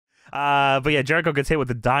But yeah, Jericho gets hit with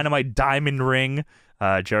the dynamite diamond ring.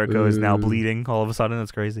 Jericho is now bleeding all of a sudden.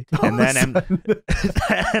 That's crazy. And then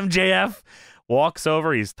MJF walks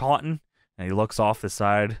over. He's taunting, and he looks off the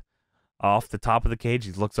side, off the top of the cage.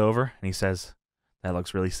 He looks over, and he says, "That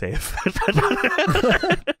looks really safe."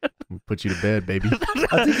 Put you to bed, baby.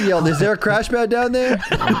 I think he yelled, "Is there a crash pad down there?"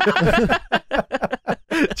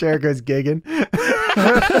 Jericho's gigging.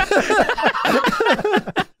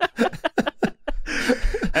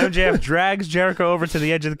 MJF drags Jericho over to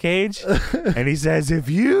the edge of the cage, and he says, "If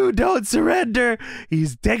you don't surrender,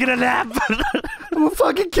 he's taking a nap." I'm gonna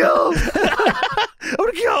fucking kill him. I'm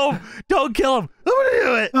gonna kill him. Don't kill him. I'm gonna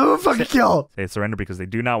do it. I'm gonna fucking kill him. They surrender because they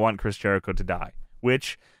do not want Chris Jericho to die.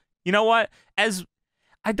 Which, you know what? As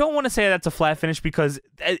I don't want to say that's a flat finish because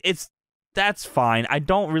that's fine. I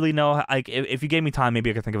don't really know. Like, if you gave me time, maybe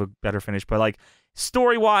I could think of a better finish. But like,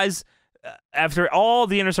 story wise, after all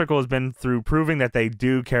the Inner Circle has been through proving that they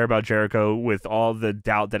do care about Jericho, with all the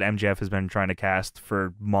doubt that MJF has been trying to cast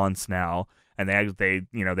for months now, and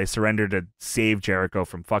they surrender to save Jericho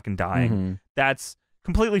from fucking dying. That's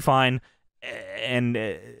completely fine. And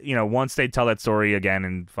once they tell that story again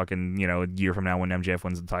in fucking a year from now when MJF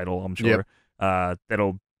wins the title, I'm sure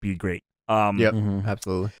that'll be great.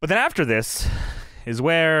 Absolutely. But then after this is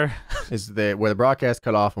where the broadcast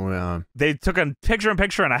cut off and went on. They took a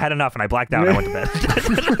picture-in-picture, and I had enough, and I blacked out and I went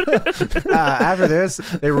to bed. After this,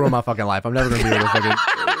 they ruined my fucking life. I'm never gonna be able to fucking.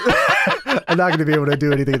 I'm not gonna be able to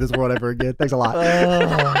do anything in this world ever again. Thanks a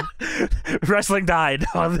lot. Wrestling died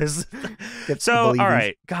on this. So, all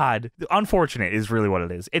right, God, unfortunate is really what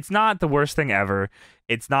it is. It's not the worst thing ever.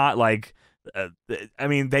 It's not like. I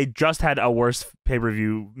mean, they just had a worse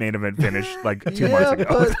pay-per-view main event finish like 2 months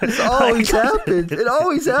ago. But it always happens. It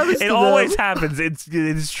always happens. It always happens.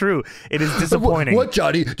 It's true. It is disappointing. What,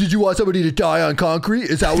 Johnny? Did you want somebody to die on concrete?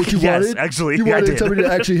 Is that what you yes, wanted? Actually, you wanted somebody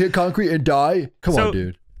to actually hit concrete and die? Come on,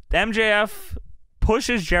 dude. MJF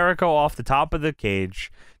pushes Jericho off the top of the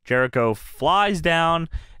cage. Jericho flies down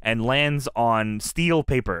and lands on steel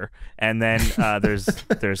paper, and then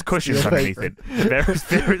there's cushions underneath it.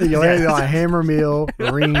 You landed on a hammer mill,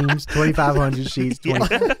 reams, 2,500 sheets.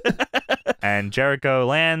 And Jericho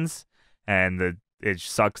lands, and it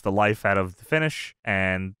sucks the life out of the finish.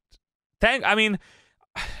 And all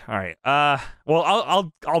right.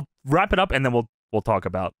 Well, I'll wrap it up, and then we'll talk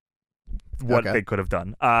about what they could have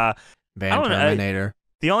done. Van Terminator.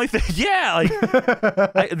 The only thing,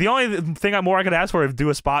 the only thing I could ask for is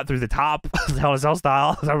do a spot through the top, Hell in a Cell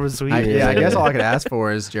style. That was sweet. I guess all I could ask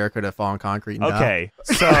for is Jericho to fall on concrete and die.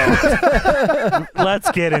 So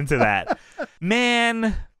let's get into that.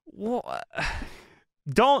 Man,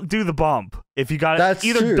 don't do the bump. If you got it,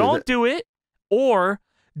 either don't do it or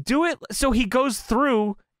do it so he goes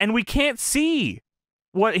through and we can't see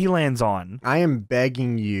what he lands on. I am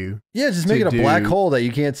begging you. Yeah, just make it a black hole that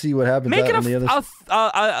you can't see what happens. Make it on the other side.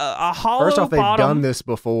 a hollow First off, they've bottom. done this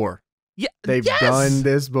before. Yeah, they've done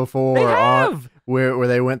this before. They have. Where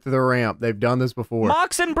they went through the ramp. They've done this before.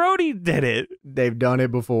 Mox and Brody did it. They've done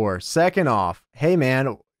it before. Second off, hey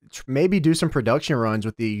man, maybe do some production runs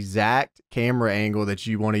with the exact camera angle that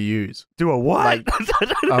you want to use. Do a what? Like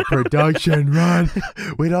a production run.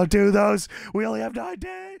 We don't do those. We only have 9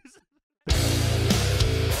 days.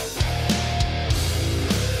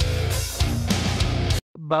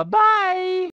 Bye-bye.